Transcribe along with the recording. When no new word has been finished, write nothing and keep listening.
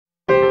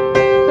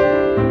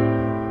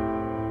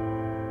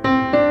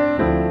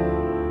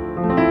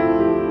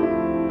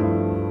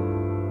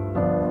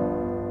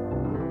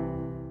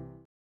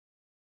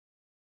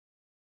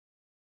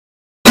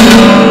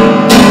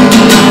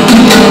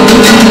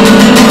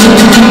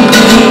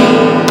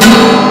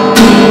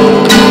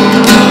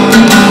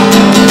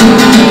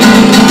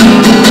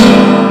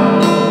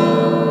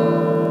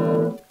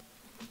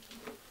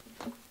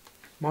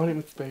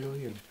it's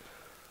Bailey, and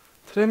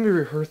today I'm going to be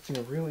rehearsing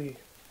a really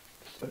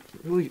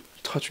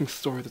touching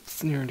story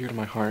that's near and dear to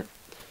my heart.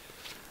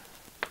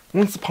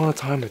 Once upon a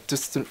time in a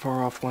distant,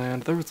 far-off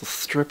land, there was a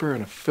stripper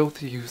and a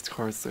filthy used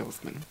car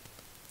salesman.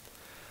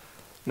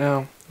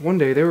 Now, one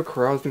day they were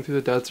carousing through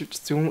the desert,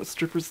 just doing what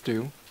strippers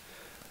do.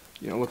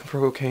 You know, looking for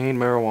cocaine,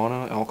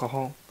 marijuana,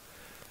 alcohol.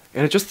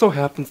 And it just so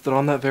happens that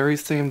on that very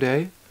same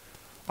day,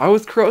 I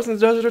was carousing in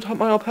the desert atop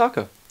my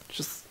alpaca.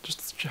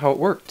 Just how it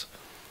worked.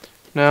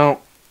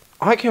 Now,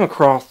 I came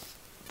across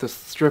this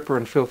stripper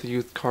and filthy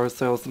used car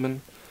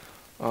salesman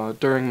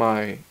during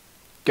my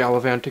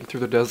gallivanting through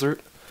the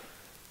desert,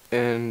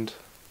 and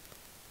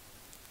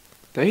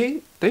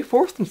they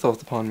forced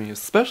themselves upon me,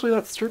 especially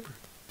that stripper.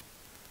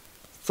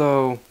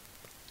 So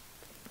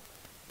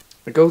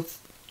it goes,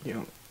 you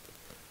know,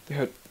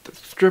 the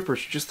stripper,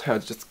 she just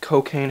had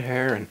cocaine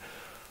hair and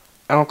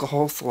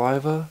alcohol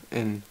saliva,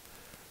 and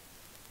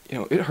you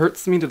know, it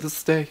hurts me to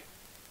this day.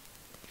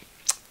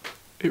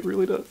 It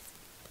really does.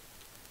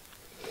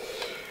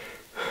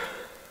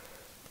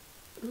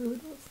 It really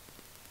does.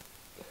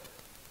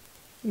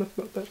 Enough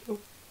about that though.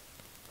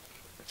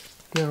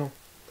 Now,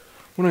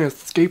 when I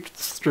escaped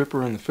the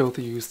stripper and the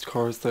filthy used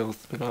car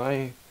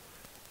salesman,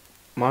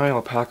 my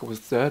alpaca was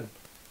dead.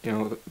 You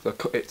know,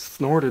 it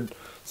snorted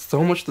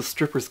so much the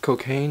stripper's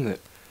cocaine that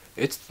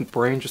its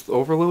brain just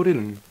overloaded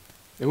and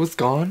it was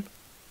gone.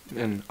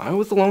 And I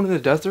was alone in the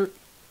desert.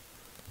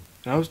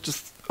 And I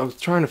was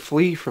trying to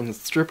flee from the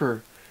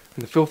stripper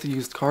and the filthy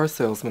used car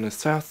salesman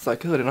as fast as I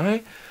could.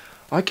 And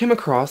I came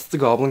across the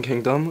goblin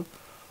kingdom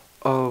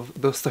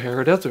of the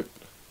Sahara Desert.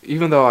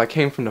 Even though I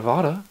came from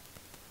Nevada,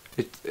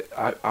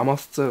 I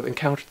must have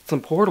encountered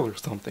some portal or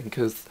something,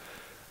 because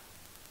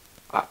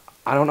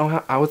I don't know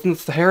how, I was in the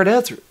Sahara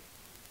Desert.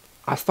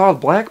 I saw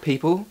black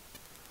people,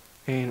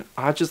 and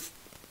that's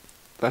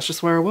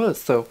just where I was.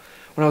 So,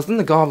 when I was in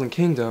the Goblin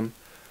Kingdom,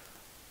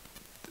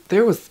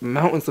 there was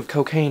mountains of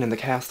cocaine in the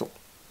castle.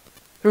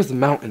 There was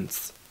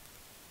mountains,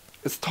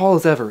 as tall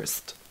as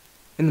Everest,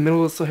 in the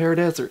middle of the Sahara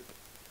Desert.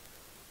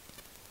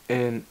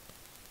 And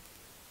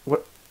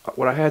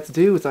what I had to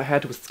do is I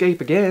had to escape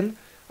again.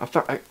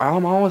 I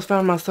always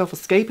found myself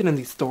escaping in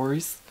these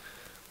stories.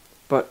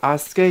 But I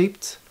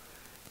escaped,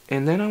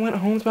 and then I went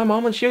home to my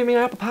mom and she made me an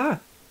apple pie.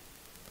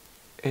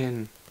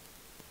 And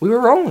we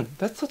were rolling.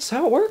 That's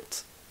how it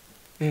worked.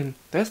 And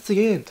that's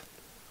the end.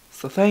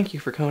 So thank you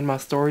for coming to my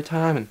story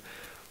time, and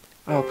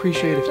I'll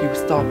appreciate if you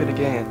stop in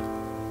again.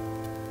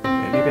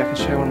 And maybe I can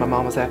share one of my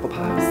mama's apple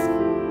pies.